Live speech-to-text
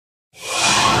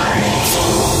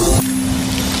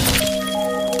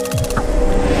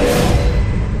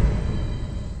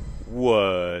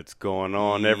Going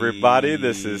on, everybody?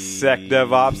 This is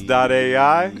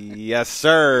SecDevOps.ai. Yes,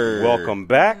 sir. Welcome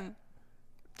back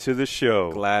to the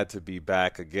show. Glad to be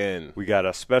back again. We got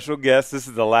a special guest. This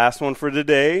is the last one for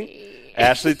today.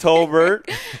 Ashley Tolbert.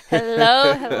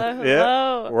 Hello.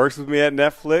 Yeah, works with me at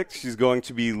Netflix. She's going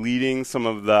to be leading some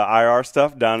of the IR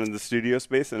stuff down in the studio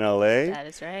space in LA. That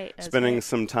is right. Spending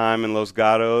some time in Los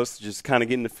Gatos, just kind of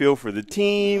getting the feel for the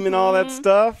team and all that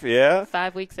stuff. Yeah.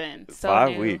 5 weeks in. So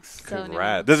 5 new. weeks. So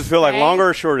Congrats. Does it feel like Right? longer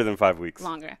or shorter than 5 weeks?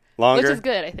 Longer. Longer? Which is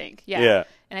good, I think. Yeah. Yeah.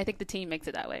 And I think the team makes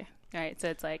it that way. Right. So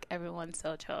it's like everyone's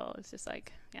so chill. It's just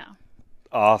like, yeah.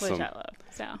 Awesome. Which I love.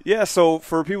 So. Yeah, so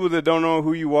for people that don't know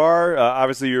who you are,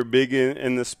 obviously you're big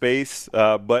in the space,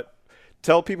 but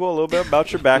tell people a little bit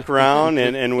about your background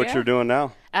and what Yeah. you're doing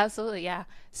now. Absolutely, yeah.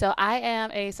 So I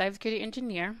am a cybersecurity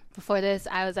engineer. Before this,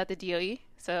 I was at the DOE,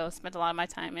 so spent a lot of my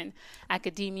time in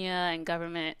academia and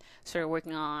government, sort of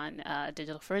working on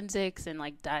digital forensics and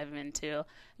like diving into,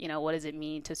 you know, what does it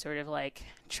mean to sort of like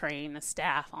train the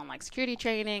staff on like security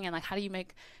training and like how do you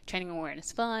make training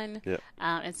awareness fun. Yeah.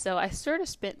 And so I sort of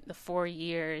spent the 4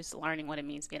 years learning what it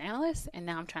means to be an analyst, and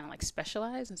now I'm trying to like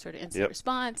specialize in sort of incident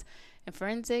response and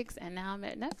forensics, and now I'm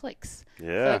at Netflix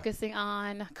focusing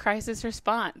on crisis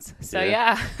response. So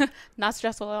yeah, not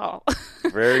stressful at all.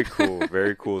 Very cool,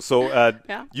 very cool. So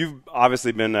you've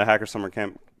obviously been to Hacker Summer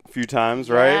Camp a few times,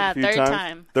 right? Yeah, a few third times?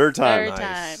 time. Third time. Third time,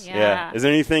 Nice. yeah. Is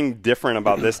there anything different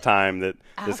about this time that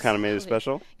this kind of made it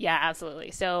special? Yeah,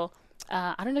 absolutely. So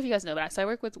I don't know if you guys know, but I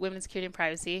work with Women in Security and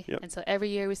Privacy. Yep. And so every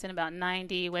year we send about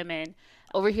 90 women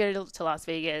over here to Las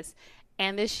Vegas.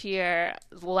 And this year,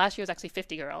 well, last year was actually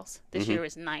 50 girls. This year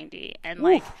was 90. And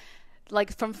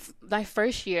like from my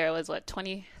first year was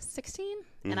 2016,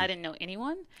 and I didn't know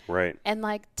anyone. Right. And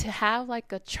like to have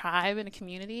like a tribe and a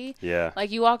community. Yeah.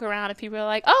 Like you walk around and people are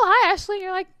like, "Oh, hi, Ashley." And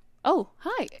you're like, "Oh,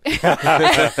 hi."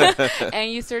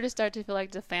 And you sort of start to feel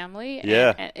like the family.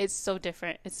 Yeah. And it's so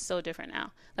different. It's so different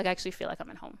now. Like I actually feel like I'm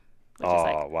at home. Which Oh, is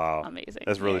like wow. amazing.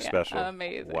 That's really Yeah, special.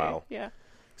 Amazing. Wow. Yeah.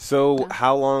 So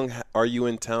how long are you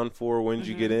in town for? When did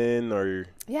you get in? Or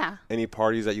Yeah. any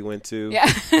parties that you went to? Yeah.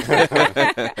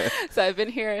 So I've been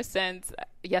here since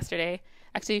yesterday.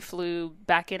 Actually flew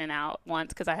back in and out once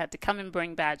because I had to come and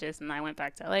bring badges, and I went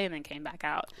back to LA and then came back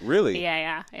out. Really?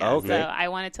 Yeah. Okay. So I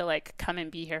wanted to like come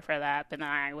and be here for that, but then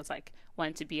I was like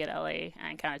wanted to be at LA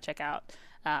and kind of check out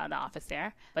the office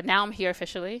there. But now I'm here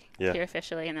officially. Yeah.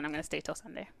 And then I'm gonna stay till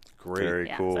Sunday. Great. Very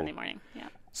Yeah, cool. Sunday morning. Yeah.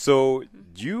 So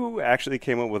you actually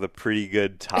came up with a pretty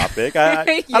good topic. I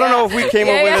don't know if we came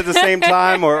up with it at the same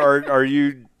time or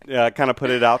you kind of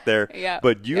put it out there. Yeah.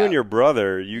 But you and your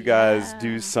brother, you guys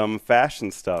do some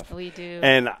fashion stuff. We do.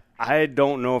 And I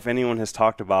don't know if anyone has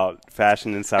talked about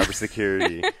fashion and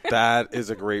cybersecurity. That is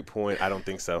a great point. I don't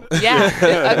think so. Yeah.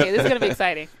 Okay. This is gonna be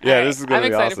exciting. Yeah, All right. this is going to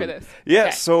I'm be excited awesome. for this. Yeah,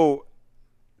 Okay. so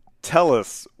tell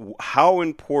us, how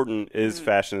important is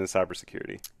fashion and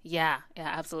cybersecurity? Yeah,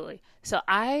 absolutely. So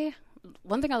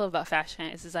one thing I love about fashion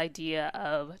is this idea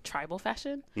of tribal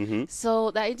fashion. Mm-hmm.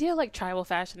 So the idea of like tribal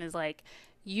fashion is like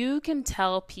you can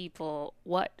tell people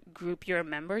what group you're a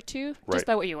member to Right. just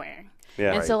by what you're wearing.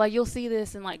 Yeah, And so like you'll see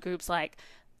this in like groups like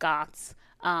goths,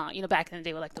 back in the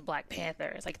day with like the Black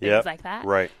Panthers, like things Yep, like that.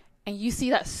 right. And you see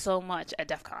that so much at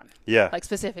DEF CON. Yeah. Like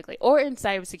specifically, or in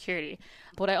cybersecurity.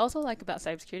 But what I also like about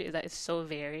cybersecurity is that it's so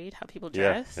varied how people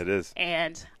dress. Yeah, it is.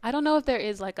 And I don't know if there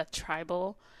is like a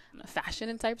tribal fashion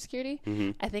in cybersecurity.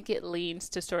 Mm-hmm. I think it leans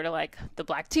to sort of like the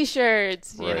black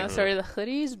t-shirts, you Right. know, sort of the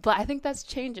hoodies. But I think that's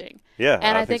changing. Yeah,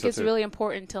 And I I think so it's too. really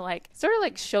important to like sort of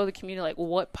like show the community like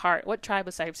what tribe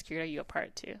of cybersecurity are you a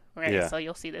part to, right? Yeah. So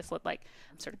you'll see this with like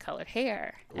sort of colored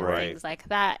hair and Right. things like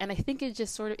that. And I think it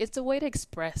just sort of it's a way to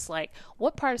express like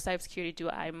what part of cybersecurity do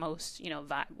I most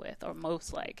vibe with or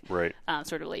most like Right.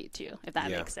 sort of relate to, if that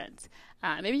Yeah. makes sense.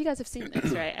 Maybe you guys have seen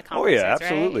this, right? At Oh, yeah, conferences,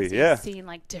 absolutely, right? So yeah. You've seen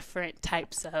like different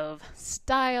types of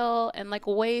style and like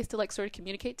ways to like sort of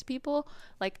communicate to people.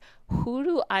 Like, who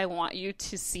do I want you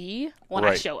to see when I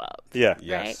Right. show up? Yeah.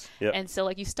 Yes. Right? Yep. And so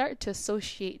like you start to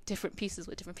associate different pieces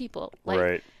with different people. Like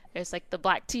Right. there's like the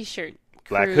black t-shirt.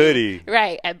 Black crew, hoodie.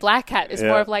 Right. And black hat is Yeah.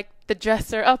 more of like the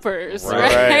dresser uppers.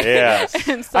 Right. Right, yeah.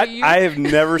 And so I have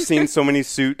never seen so many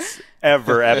suits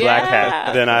ever at Black Hat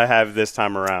Yeah. than I have this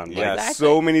time around. Like, Yes.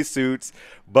 so many suits,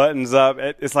 buttons up.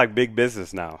 It's like big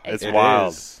business now. It's It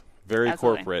wild. is. Very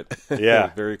Absolutely. corporate. Yeah.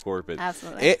 Very corporate.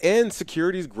 Absolutely. And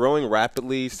security is growing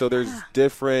rapidly, so there's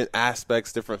different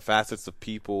aspects, different facets of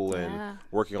people, and Yeah.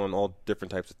 working on all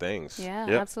different types of things. Yeah,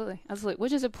 Yep. absolutely.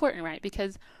 Which is important, right?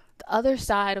 Because the other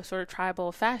side of sort of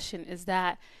tribal fashion is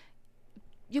that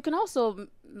you can also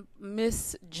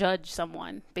misjudge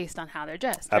someone based on how they're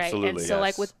dressed, right? Absolutely, And so yes.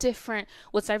 like with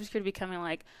cybersecurity becoming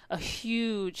like a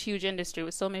huge industry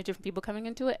with so many different people coming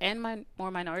into it and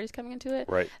more minorities coming into it,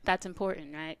 Right. that's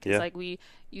important, right? Because Yeah. like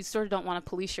you sort of don't want to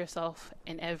police yourself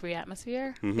in every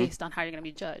atmosphere based on how you're going to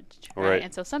be judged, right? Right.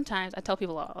 And so sometimes I tell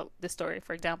people this story.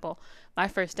 For example, my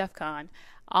first DEF CON,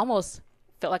 I almost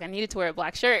felt like I needed to wear a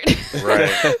black shirt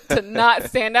Right. to not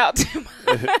stand out too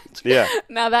much. Yeah.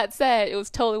 Now that said, it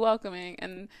was totally welcoming,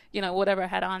 and whatever I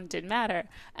had on didn't matter.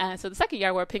 And so the second year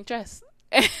I wore a pink dress.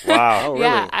 Wow. Oh, really?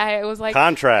 Yeah, I was like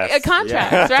Contrast. a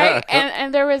contrast, Yeah. right?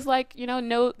 And there was like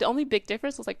the only big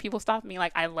difference was like people stopped me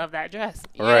like I love that dress,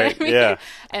 you know Right, what I mean? yeah.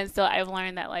 And so I've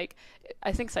learned that like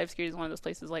I think cybersecurity is one of those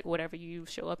places like whatever you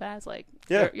show up as, like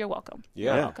Yeah. you're welcome.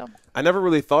 Yeah. You're welcome. I never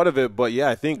really thought of it, but yeah,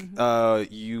 I think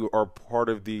you are part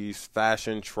of these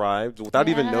fashion tribes without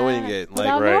even knowing it. Like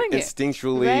Without knowing it.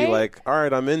 instinctually, Right? like, all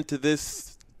right, I'm into this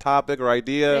topic or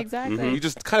idea. Exactly. You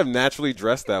just kind of naturally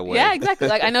dress that way. Yeah, exactly.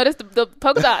 Like I noticed the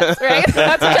polka dots, right?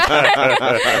 That's what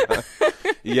I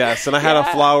Yes, and I had a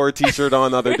flower T-shirt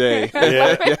on the other day.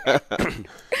 Yeah.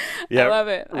 I love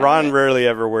it. Ron rarely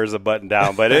ever wears a button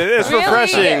down, but it's Really?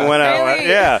 refreshing when Really?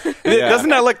 yeah. Doesn't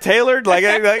that look tailored? Like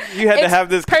you had to It's have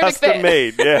this perfect custom fit.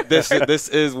 made. Yeah. This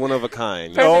is one of a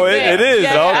kind. Perfect. Oh, fit. it is.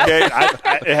 Yeah. Okay.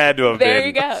 It had to have There been.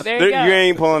 you go. There you go. You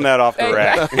ain't pulling that off the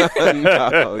rack.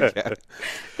 No, yeah.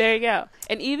 There you go.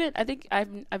 And even I think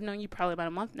I've known you probably about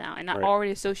a month now, and I Right.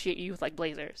 already associate you with like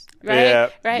blazers, right? Yeah.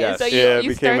 Right. Yes. And so Yeah, it you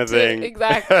became start a thing. to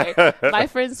exactly. My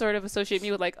friends sort of associate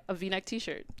me with like a V-neck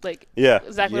T-shirt, like Yeah.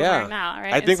 exactly what I'm wearing now,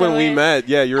 right? I And think so when we met,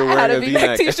 yeah, you were I had wearing a a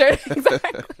V-neck V-neck. T-shirt,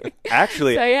 exactly.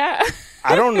 Actually, So yeah.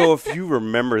 I don't know if you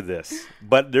remember this,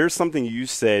 but there's something you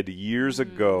said years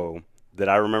ago that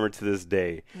I remember to this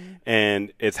day,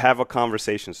 and it's have a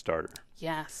conversation starter.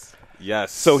 Yes.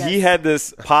 Yes. So he had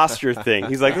this posture thing.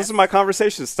 He's like, "This is my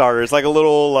conversation starter." It's like a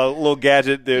little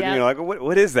gadget that Yep. like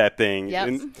what is that thing?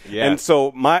 Yep. And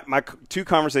so my two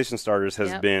conversation starters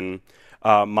has Yep. been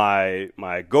my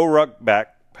Go Ruck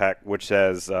backpack, which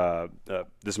has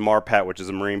this Marpat, which is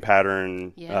a marine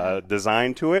pattern Yeah.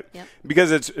 design to it, Yep.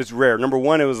 because it's rare. Number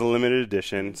one, it was a limited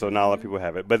edition, so not a lot of people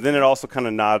have it. But then it also kind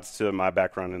of nods to my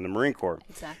background in the Marine Corps.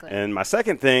 Exactly. And my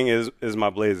second thing is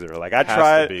my blazer. Like I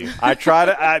Has to be. try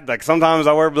to like sometimes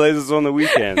I wear blazers on the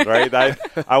weekends, right?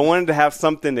 I wanted to have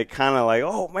something that kind of like,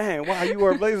 oh man, wow, you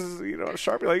wear blazers,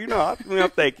 Sharpie,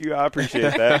 like thank you, I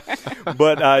appreciate that.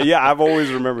 But yeah, I've always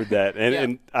remembered that,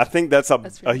 and I think that's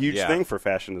That's a really huge Yeah. thing for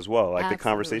fashion as well, like the Absolutely.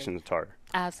 conversation starter.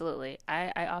 Absolutely.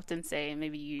 I often say, and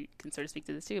maybe you can sort of speak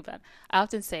to this too, but I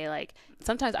often say like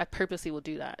sometimes I purposely will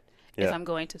do that if Yeah. I'm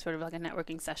going to sort of like a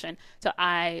networking session. So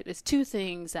there's two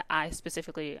things that I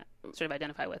specifically sort of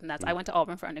identify with, and that's I went to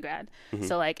Auburn for undergrad.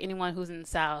 So like anyone who's in the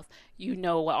South, you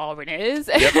know what Auburn is.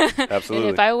 Absolutely.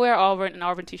 And if I wear an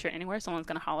Auburn t-shirt anywhere, someone's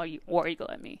going to holler you or eagle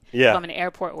at me. Yeah. If I'm in an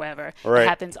airport, wherever. Right. It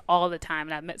happens all the time,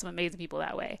 and I've met some amazing people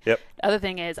that way. Yep. The other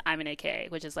thing is I'm an AKA,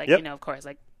 which is like, Yep. of course,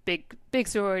 like big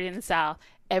sorority in the South.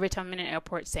 Every time I'm in an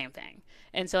airport, same thing.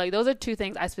 And so like those are two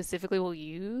things I specifically will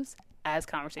use as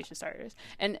conversation starters.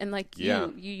 And like Yeah.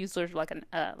 you use sort of like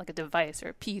a device or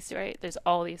a piece, right? There's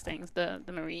all these things. The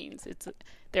Marines,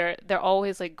 they're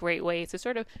always like great ways to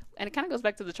sort of, and it kind of goes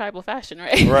back to the tribal fashion,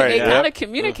 right? Right, It yeah. kind of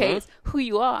communicates who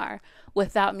you are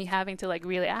without me having to like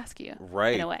really ask you,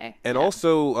 Right. in a way. And Yeah.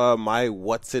 also my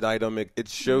what's it item, it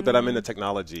showed that I'm into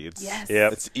technology. It's Yes.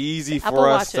 Yep. it's easy Apple for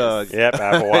us Watches. to Yep,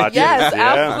 Apple Watches. Yes,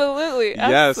 yeah. absolutely.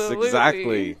 Yes, Absolutely.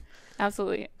 exactly.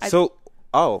 Absolutely. So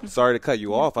sorry to cut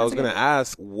you off. I was that's going to okay.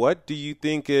 ask, what do you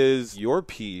think is your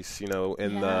piece, in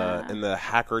Yeah. the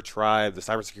hacker tribe, the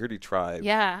cybersecurity tribe?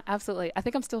 Yeah, absolutely. I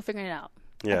think I'm still figuring it out.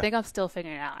 Yeah. I think I'm still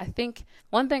figuring it out. I think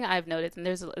one thing I've noticed, and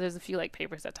there's a few like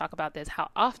papers that talk about this, how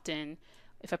often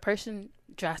if a person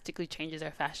drastically changes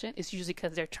their fashion, it's usually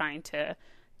because they're trying to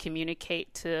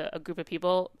communicate to a group of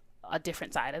people a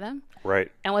different side of them.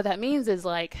 Right. And what that means is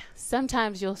like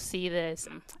sometimes you'll see this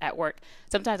at work.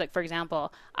 Sometimes, like for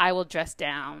example, I will dress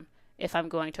down if I'm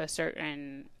going to a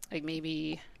certain like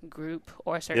maybe group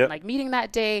or a certain Yep. like meeting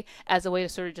that day as a way to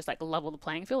sort of just like level the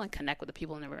playing field and connect with the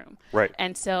people in the room. Right.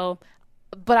 And so,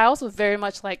 but I also very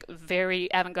much like very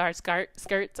avant-garde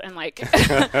skirts and like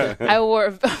I wore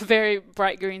a very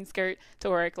bright green skirt to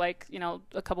work like,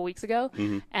 a couple weeks ago.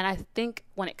 And I think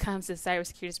when it comes to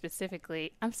cybersecurity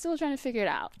specifically, I'm still trying to figure it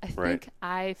out. I Right. think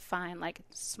I find like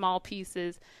small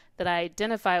pieces that I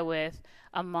identify with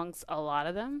amongst a lot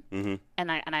of them.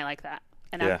 And I like that.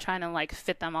 And Yeah. I'm trying to like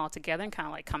fit them all together and kind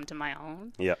of like come to my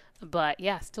own. Yep. But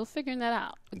yeah, still figuring that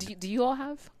out. Do you all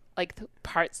have like the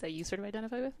parts that you sort of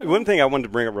identify with? One thing I wanted to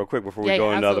bring up real quick before we Yeah, go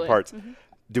yeah, into other absolutely. parts.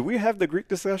 Did we have the Greek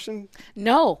discussion?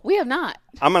 No, we have not.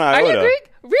 I'm an Are iota. you Greek?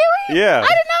 Really? Yeah. I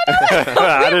did not know that.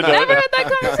 I We've didn't know never that. had that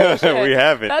conversation. We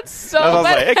haven't. That's so I was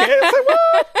bad. like, okay,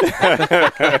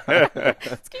 what?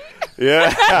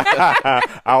 Yeah.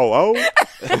 Ow.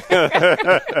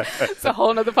 It's a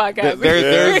whole nother podcast.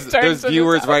 There's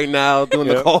viewers right now doing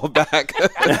the call back.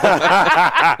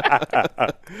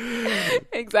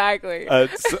 Exactly.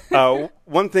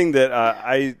 One thing that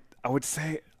I would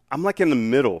say, I'm like in the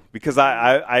middle because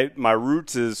I my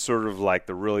roots is sort of like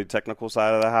the really technical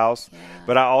side of the house,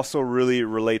 but I also really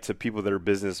relate to people that are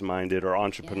business minded or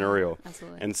entrepreneurial.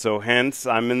 Absolutely. And so hence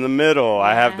I'm in the middle.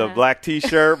 I have the black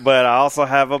t-shirt, but I also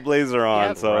have a blazer on.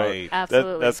 Yep. So Right.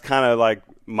 that's kind of like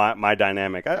my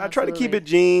dynamic. I try to keep it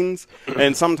jeans,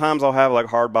 and sometimes I'll have like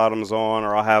hard bottoms on,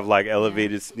 or I'll have like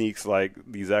elevated sneaks like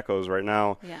these Echoes right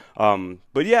now.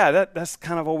 But yeah, that's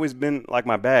kind of always been like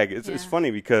my bag. It's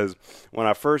funny because when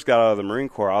I first got out of the Marine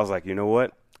Corps, I was like, you know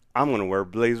what? I'm going to wear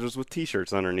blazers with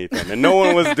T-shirts underneath them. And no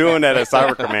one was doing that at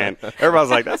Cyber Command. Everybody was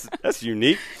like, that's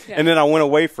unique. Yeah. And then I went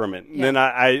away from it. And Yeah. then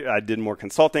I did more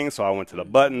consulting, so I went to the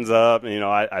buttons up. And,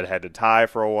 I had to tie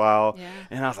for a while. Yeah.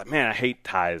 And I was like, man, I hate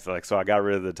ties. So I got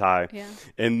rid of the tie. Yeah.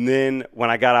 And then when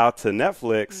I got out to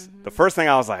Netflix, the first thing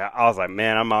I was like,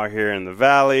 man, I'm out here in the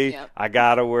Valley. Yep. I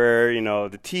got to wear,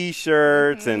 the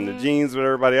T-shirts and the jeans with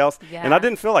everybody else. Yeah. And I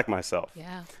didn't feel like myself.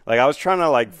 Yeah. Like I was trying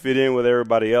to fit in with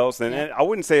everybody else, and I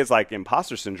wouldn't say it's like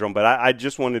imposter syndrome, but I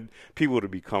just wanted people to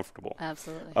be comfortable.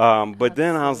 Absolutely. But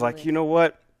then I was like, you know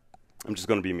what? I'm just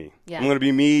going to be me. Yeah. I'm going to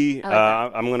be me. I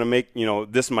like that. I'm going to make,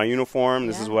 this my uniform.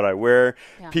 This Yeah. is what I wear.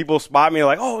 Yeah. People spot me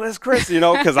like, oh, that's Chris,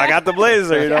 because I got the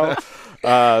blazer, So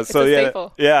a yeah,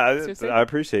 staple. yeah, It's your staple. I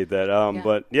appreciate that. Yeah.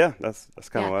 But yeah, that's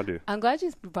kind of what I do. I'm glad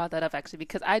you brought that up actually,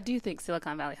 because I do think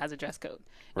Silicon Valley has a dress code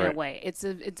in a Right. way.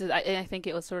 And I think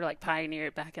it was sort of like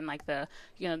pioneered back in like the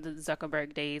the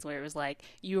Zuckerberg days, where it was like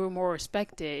you were more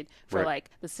respected for Right. like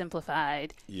the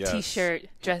simplified Yes. T-shirt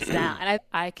dress down, and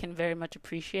I can very much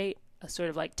appreciate a sort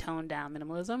of like toned down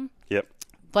minimalism. Yep.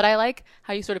 But I like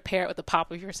how you sort of pair it with the pop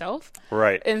of yourself,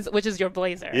 Right. which is your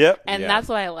blazer. Yep. And Yeah. that's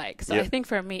what I like. So Yep. I think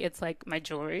for me, it's like my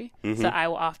jewelry. So I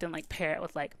will often like pair it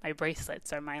with like my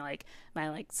bracelets or my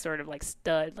sort of like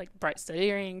stud, like bright stud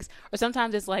earrings. Or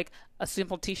sometimes it's like a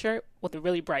simple T-shirt with a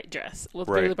really bright dress with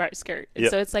a Right. really bright skirt. And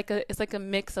Yep. so it's like a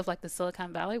mix of like the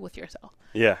Silicon Valley with yourself.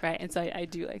 Yeah. Right. And so I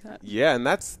do like that. Yeah, and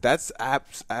that's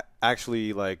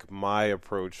actually like my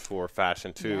approach for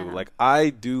fashion too. Yeah. Like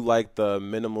I do like the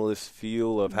minimalist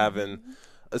feel of having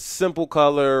a simple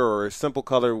color or a simple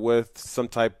color with some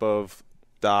type of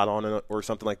dot on it or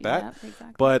something like that. Yep,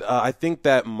 exactly. But I think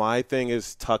that my thing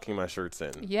is tucking my shirts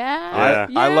in. Yeah.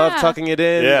 Yeah. I love tucking it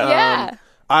in. Yeah.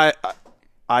 Yeah.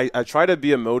 I try to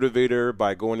be a motivator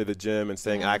by going to the gym and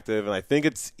staying active, and I think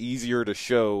it's easier to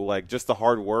show like just the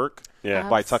hard work Yeah.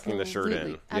 by tucking the shirt in.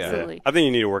 Absolutely. Absolutely. I think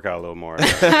you need to work out a little more.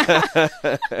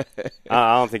 I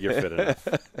don't think you're fit enough.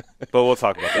 But we'll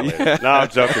talk about that later. No, I'm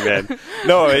joking, man.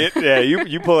 No,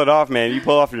 you pull it off, man. You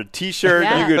pull off your T-shirt,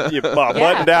 Yeah. you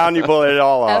button down, you pull it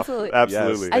all off. Absolutely.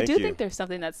 Absolutely. Yes. I Thank do you. think there's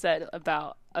something that's said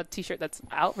about a T-shirt that's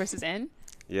out versus in.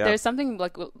 Yeah. There's something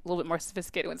like a little bit more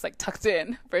sophisticated when it's like tucked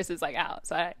in versus like out.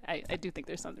 So I do think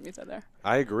there's something to be said there.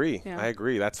 I agree. Yeah. I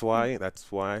agree. That's why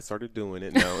I started doing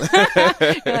it. No.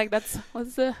 You're like,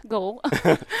 what's the goal?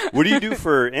 What do you do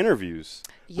for interviews?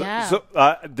 Yeah. So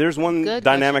there's one Good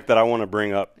dynamic that I want to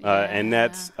bring up, and Yeah.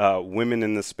 that's women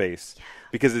in the space.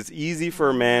 Because it's easy for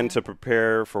a man to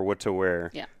prepare for what to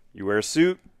wear. Yeah. You wear a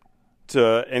suit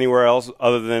to anywhere else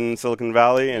other than Silicon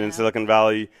Valley, and in Yeah. Silicon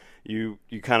Valley, you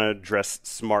kind of dress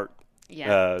smart.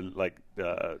 Yeah.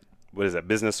 What is that,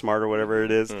 business smart or whatever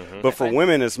it is. Mm-hmm. But for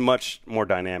women, it's much more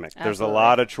dynamic. There's a Absolutely.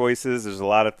 lot of choices. There's a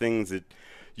lot of things that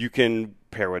you can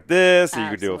pair with this, or you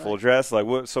could do a full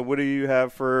Absolutely. dress. What do you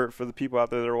have for the people out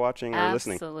there that are watching or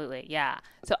listening? Absolutely, yeah.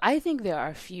 So I think there are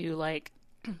a few like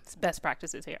best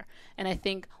practices here, and I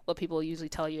think what people usually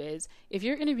tell you is if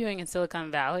you're interviewing in Silicon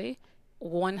Valley,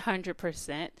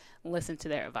 100% listen to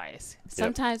their advice.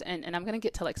 Sometimes, and I'm gonna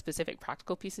get to like specific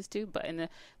practical pieces too,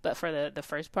 but for the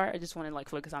first part, I just want to like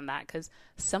focus on that because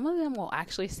some of them will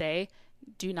actually say,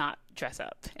 do not dress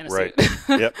up in a Right.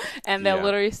 suit. Yep. And they'll Yeah.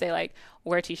 literally say like,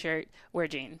 wear a T-shirt, wear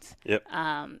jeans. Yep.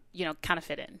 Kind of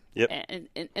fit in. Yep.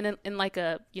 And in like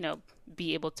a,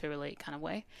 be able to relate kind of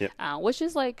way. Yep. Which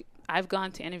is like, I've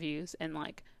gone to interviews in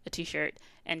like a T-shirt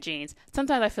and jeans.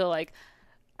 Sometimes I feel like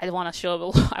I want to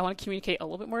show, I want to communicate a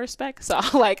little bit more respect. So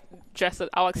I'll like dress it,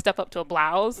 I'll like step up to a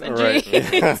blouse and Right.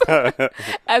 jeans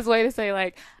as a way to say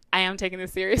like, I am taking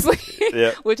this seriously,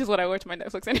 Yeah. which is what I wore to my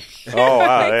Netflix interview. Oh,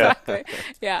 wow, yeah. Exactly.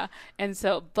 Yeah. And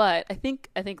so, but I think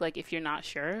like if you're not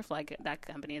sure if like that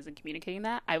company isn't communicating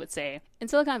that, I would say in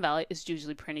Silicon Valley it's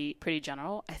usually pretty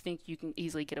general. I think you can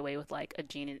easily get away with like a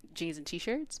jeans and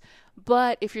t-shirts.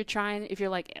 But if you're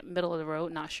like middle of the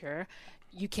road, not sure,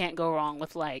 you can't go wrong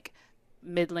with like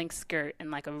mid-length skirt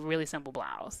and like a really simple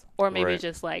blouse, or maybe Right.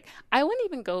 just like I wouldn't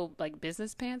even go like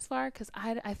business pants far, because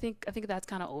I think that's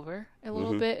kind of over a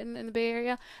little bit in the Bay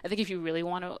Area. I think if you really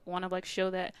want to like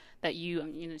show that you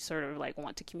know sort of like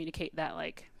want to communicate that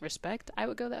like respect, I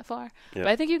would go that far. Yep. But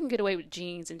I think you can get away with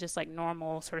jeans and just like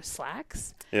normal sort of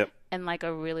slacks Yep. and like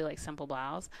a really like simple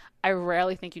blouse. I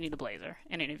rarely think you need a blazer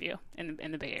in an interview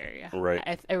in the Bay Area.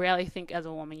 Right. I rarely think as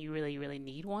a woman you really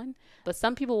need one. But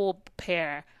some people will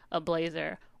pair a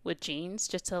blazer with jeans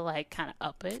just to like kind of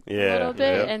up it a Yeah, little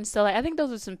bit. yeah. And so like I think those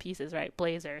are some pieces, right?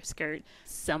 Blazer, skirt,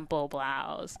 simple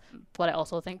blouse. But I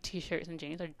also think t-shirts and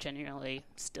jeans are generally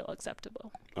still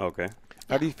acceptable. Okay.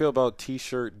 How do you feel about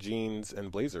t-shirt, jeans, and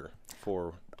blazer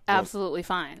for? Absolutely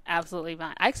fine. Absolutely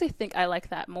fine. I actually think I like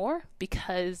that more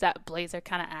because that blazer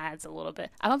kind of adds a little bit.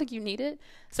 I don't think you need it,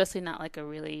 especially not like a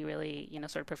really, really, you know,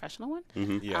 sort of professional one.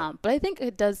 Yeah. But I think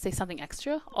it does say something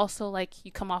extra. Also, like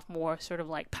you come off more sort of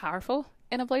like powerful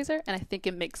in a blazer, and I think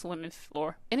it makes women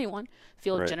or anyone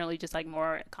feel Right. generally just like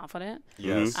more confident.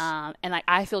 Yes. And like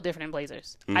I feel different in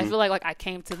blazers. I feel like I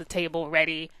came to the table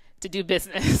ready to do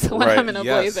business when Right. I'm in a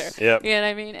Yes. blazer. Yep. You know what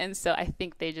I mean? And so I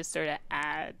think they just sort of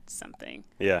add something.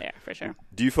 Yeah. There for sure.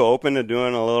 Do you feel open to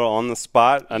doing a little on the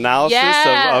spot analysis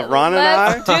Yeah, of Ron and I?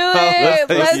 let's do it.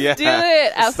 Let's Yeah. do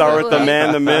it. Absolutely. Start with the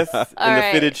man, the myth, and the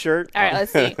right. fitted shirt. All right,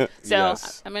 let's see. So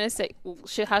Yes. I'm gonna say,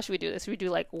 how should we do this? Should we do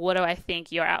like, what do I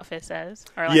think your outfit says?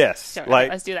 Or like, Yes, sure,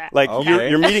 like let's do that. Like Okay.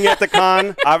 you're meeting at the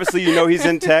con. Obviously, you know he's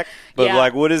in tech, but Yeah.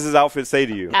 like, what does his outfit say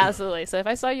to you? Absolutely. So if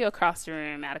I saw you across the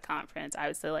room at a conference, I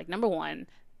would say like, number one,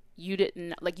 you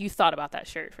didn't like you thought about that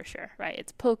shirt for sure, right?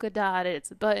 It's polka dotted,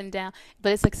 it's a button down,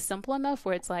 but it's like simple enough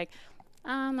where it's like,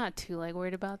 I'm not too like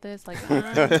worried about this. Like,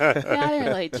 yeah, I didn't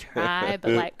really try,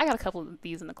 but like I got a couple of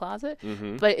these in the closet.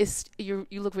 But it's you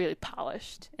look really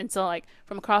polished, and so like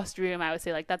from across the room, I would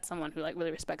say like that's someone who like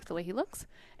really respects the way he looks,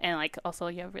 and like also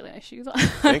you have really nice shoes on.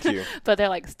 Thank you. But they're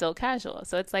like still casual,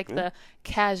 so it's like the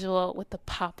casual with the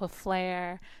pop of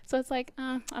flair. So it's like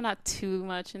I'm not too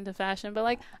much into fashion, but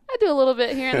like I do a little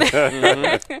bit here and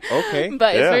there. Okay.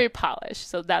 But it's Yeah. very polished,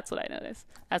 so that's what I noticed.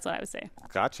 That's what I would say.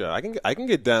 Gotcha. I can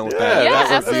get down with Yeah, that. Yeah, That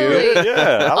works absolutely. good.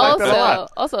 Yeah, I like that a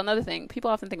lot. Also another thing, people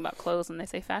often think about clothes when they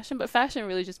say fashion, but fashion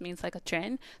really just means like a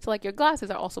trend. So like your glasses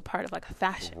are also part of like a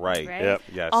fashion, Right. Yep.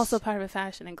 Yes. Also part of a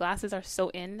fashion, and glasses are so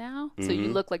in now, so you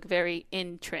look like very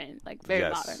in trend, like very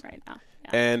Yes. modern right now.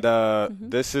 Yeah. And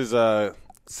this is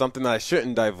something that I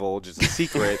shouldn't divulge. It's a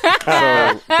secret,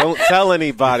 so don't tell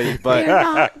anybody. But You're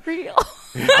not real.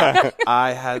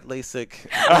 I had LASIK.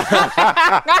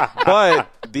 But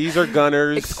these are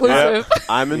Gunners. Exclusive.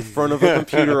 I'm in front of a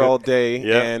computer all day,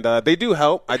 Yep. and they do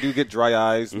help. I do get dry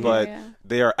eyes, but Yeah.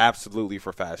 they are absolutely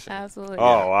for fashion. Absolutely.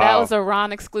 Oh, wow. That was a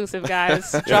Ron exclusive,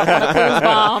 guys. Dropping the clues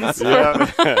bombs.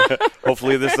 Yeah.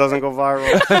 Hopefully, this doesn't go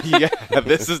viral. Yeah,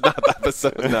 this is not the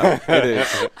episode. No, it is.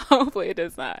 Hopefully it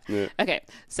does not. Yeah. Okay,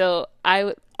 so I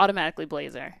would automatically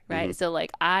blazer, right? So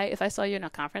like if I saw you in a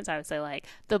conference, I would say like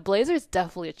the blazer is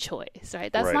definitely a choice,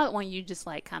 right? That's Right. not one you just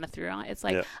like kind of threw on. It's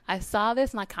like Yeah. I saw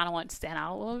this and I kind of want to stand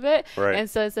out a little bit, Right. and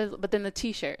so it says. But then the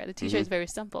t-shirt is very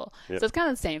simple, Yep. so it's kind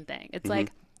of the same thing. It's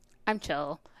like I'm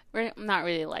chill. I'm not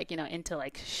really like into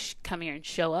like come here and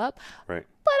show up. Right.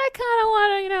 But I kind of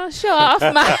want to, show off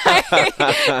my.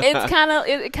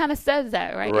 It kind of says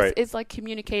that, right? Right. It's like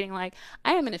communicating, like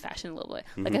I am into fashion a little bit.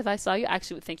 Like if I saw you, I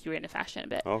actually would think you were into fashion a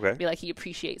bit. Okay. Be like he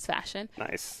appreciates fashion.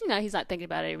 Nice. He's not thinking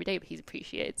about it every day, but he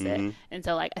appreciates it. And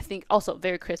so like I think also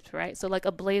very crisp, right? So like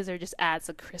a blazer just adds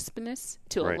a crispness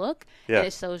to a Right. look, Yeah.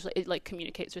 and it like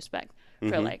communicates respect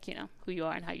for like who you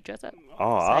are and how you dress up. Oh,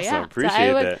 awesome. Yeah. Appreciate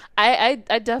I would, that.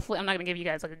 I definitely. I'm not gonna give you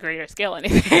guys like a grade or scale or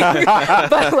anything,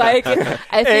 but like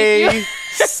I think. A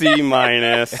C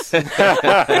minus. And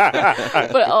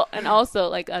also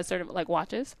like sort of like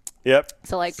watches. Yep.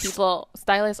 So like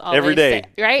stylists always Every day.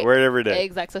 say, right? Wear it every day.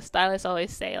 Exactly. So stylists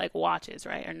always say like watches,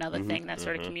 right? Or another thing that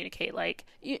sort of communicate like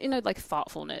like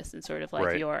thoughtfulness and sort of like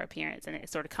Right. your appearance, and it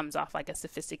sort of comes off like a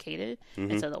sophisticated,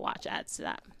 and so the watch adds to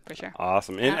that for sure.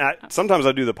 Awesome. And Yeah. sometimes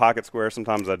I do the pocket square.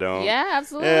 Sometimes I don't. Yeah,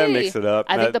 absolutely. Yeah, mix it up.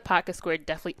 I think That- the pocket square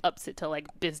definitely ups it to like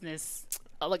business,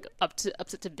 like ups it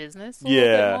to business a little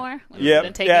Yeah. bit more. Yeah,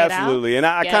 than taking yeah, it out. absolutely. And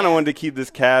I Yeah, kind of yeah. wanted to keep this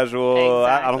casual.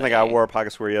 I don't think I Exactly. wore a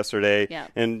pocket square yesterday. Yeah.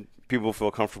 And people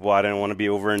feel comfortable. I didn't want to be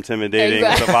over intimidating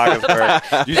with a pocket square.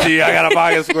 You see, I got a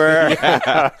pocket square.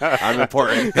 I'm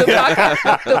important.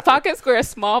 The pocket square is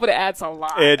small, but it adds a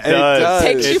lot. It does.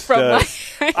 Takes you from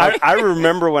I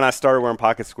remember when I started wearing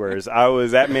pocket squares. I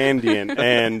was at Mandiant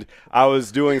and I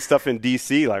was doing stuff in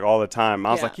DC like all the time.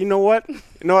 I was like, you know what?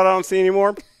 I don't see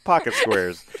anymore? Pocket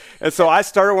squares. And so I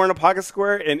started wearing a pocket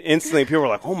square, and instantly people were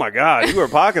like, oh my God, you wear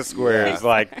pocket squares.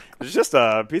 Like, it's just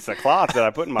a piece of cloth that I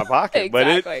put in my pocket.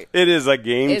 Exactly. But it is a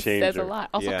game changer. It says a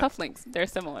lot. Also, cufflinks, they're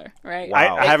similar, right?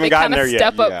 Wow. I haven't gotten there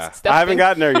yet. I haven't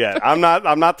gotten there yet. I'm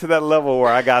not to that level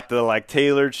where I got the like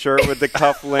tailored shirt with the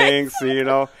cufflinks, you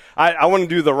know. I want to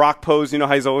do the rock pose. You know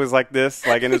how he's always like this,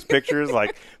 like in his pictures.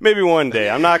 Like maybe one day.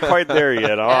 I'm not quite there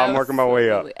yet. I'm working my way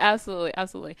up.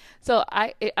 Absolutely. So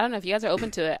I don't know if you guys are open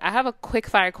to it. I have a quick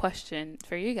fire question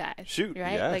for you guys. Shoot.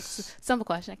 Right? Yes. Like simple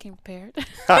question. I came prepared.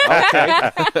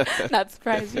 Okay. Not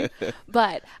surprise you.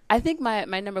 But I think my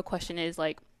number question is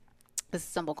like, this is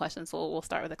a simple question, so we'll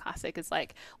start with a classic. It's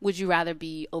like, would you rather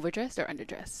be overdressed or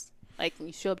underdressed? Like when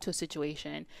you show up to a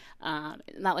situation,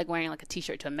 not like wearing like a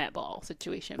T-shirt to a Met Ball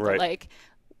situation, but like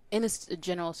in a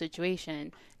general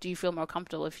situation, do you feel more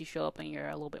comfortable if you show up and you're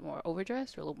a little bit more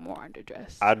overdressed or a little more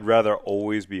underdressed? I'd rather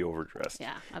always be overdressed.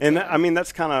 Yeah, absolutely. And I mean,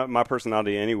 that's kind of my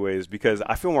personality anyways, because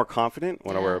I feel more confident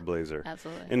when I wear a blazer.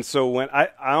 Absolutely. And so when I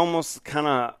almost kind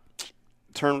of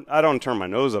I don't turn my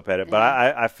nose up at it, but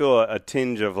I feel a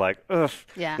tinge of like, ugh,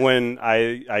 when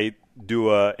I do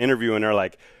a interview and they're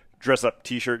like, dress up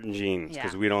T-shirt and jeans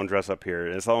because we don't dress up here.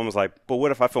 It's almost like, but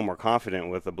what if I feel more confident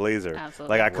with a blazer?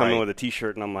 Absolutely. Like I come in with a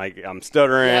T-shirt and I'm like, I'm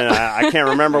stuttering. I can't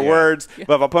remember words.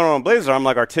 But if I put on a blazer, I'm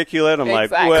like articulate. I'm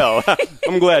like, well,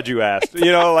 I'm glad you asked.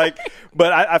 You know, like,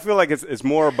 but I feel like it's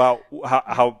more about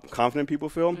how confident people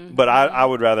feel. Mm-hmm. But I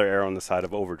would rather err on the side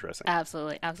of overdressing.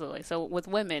 Absolutely. So with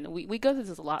women, we go through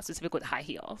this a lot, specifically with high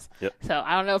heels. Yep. So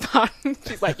I don't know about,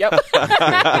 she's like, yep.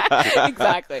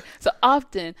 Exactly. So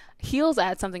often heels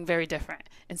add something very different.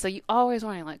 And so you always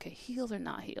wondering like, okay, heels or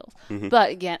not heels. Mm-hmm. But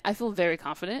again, I feel very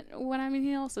confident when I'm in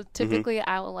heels. So typically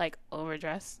I will like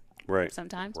overdress. Right.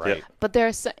 Sometimes. Right. But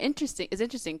there's interesting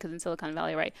because in Silicon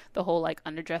Valley, right, the whole like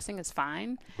underdressing is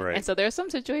fine. Right. And so there are some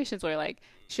situations where like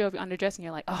show up underdressed and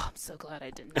you're like, oh, I'm so glad I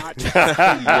did not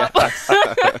dress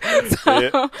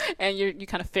up. And you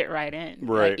kind of fit right in.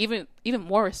 Right. Like, even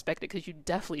more respected because you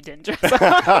definitely didn't dress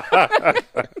up.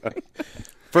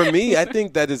 For me, I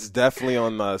think that is definitely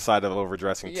on the side of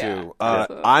overdressing too.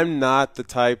 I'm not the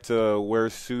type to wear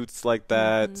suits like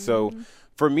that. Mm-hmm. So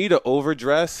for me to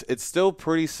overdress, it's still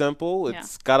pretty simple.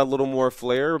 It's got a little more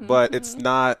flair, but it's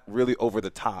not really over the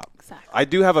top. Exactly. I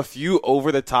do have a few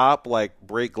over the top, like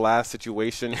break glass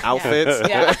situation outfits.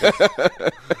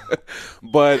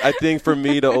 But I think for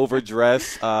me to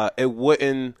overdress, it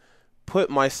wouldn't put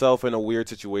myself in a weird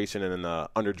situation in an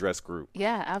underdressed group.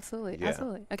 Yeah,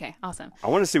 absolutely. Okay, awesome. I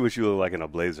want to see what you look like in a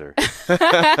blazer.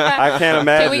 I can't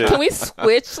imagine. Can we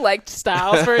switch like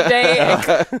styles for a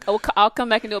day? I'll come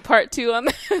back and do a part 2 on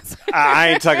this.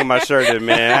 I ain't tucking my shirt in,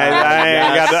 man.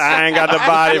 I ain't got the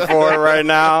body for it right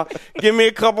now. Give me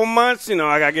a couple months, you know.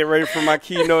 I gotta get ready for my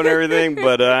keynote and everything,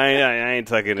 but I ain't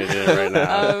tucking it in right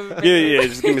now. Yeah,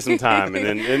 just give me some time,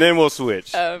 and then we'll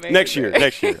switch next year.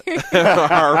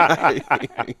 All right.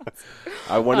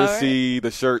 I want to see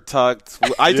the shirt tucked.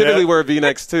 I typically wear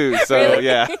V-necks too, so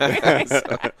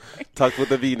tucked with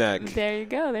a V-neck. There you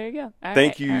go.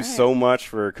 Thank you so much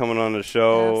for coming on the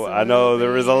show. Absolutely. I know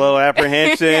there was a little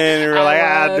apprehension. You were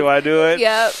like, do I do it?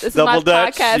 Yeah, this is Double my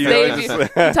Dutch, podcast, you baby.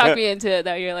 You talked me into it,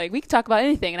 though. You're like, we can talk about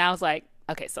anything, and I was like,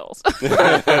 okay, souls.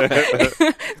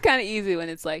 It's kind of easy when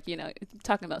it's like, you know,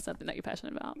 talking about something that you're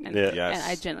passionate about. And, and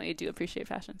I generally do appreciate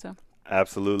fashion, so.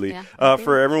 Absolutely.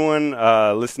 For everyone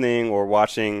listening or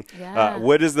watching,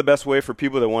 what is the best way for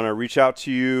people that want to reach out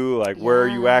to you? Like, where are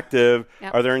you active?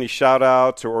 Are there any shout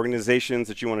outs or organizations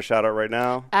that you want to shout out right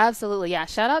now? Absolutely. Yeah.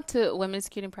 Shout out to Women's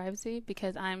Security and Privacy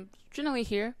because I'm generally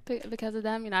here because of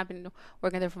them. You know, I've been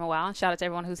working there for a while. And shout out to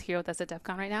everyone who's here with us at DEF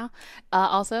CON right now.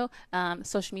 Also,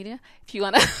 social media, if you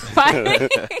want to find me.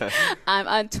 I'm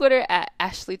on Twitter at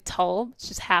Ashley Tolb. It's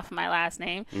just half my last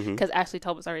name because Ashley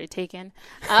Tolb was already taken.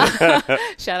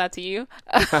 Shout out to you.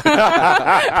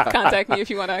 Contact me if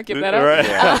you want to give that up.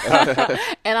 Right.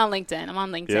 And on LinkedIn. I'm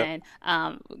on LinkedIn.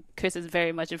 Chris has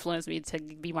very much influenced me to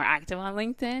be more active on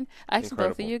LinkedIn. Actually,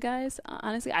 both of you guys.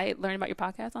 Honestly, I learned about your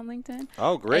podcast on LinkedIn.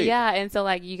 Oh, great. And so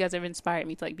like you guys have inspired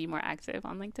me to like be more active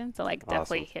on LinkedIn. So like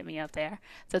definitely hit me up there.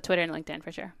 So Twitter and LinkedIn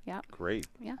for sure. Yeah. Great.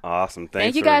 Yeah. Awesome.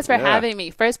 Thank you guys for having me.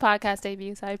 First podcast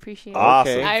debut, so I appreciate it.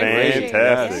 Awesome. I Fantastic.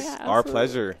 Appreciate it. Our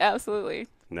pleasure. Absolutely.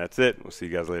 And that's it. We'll see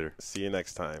you guys later. See you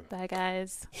next time. Bye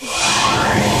guys.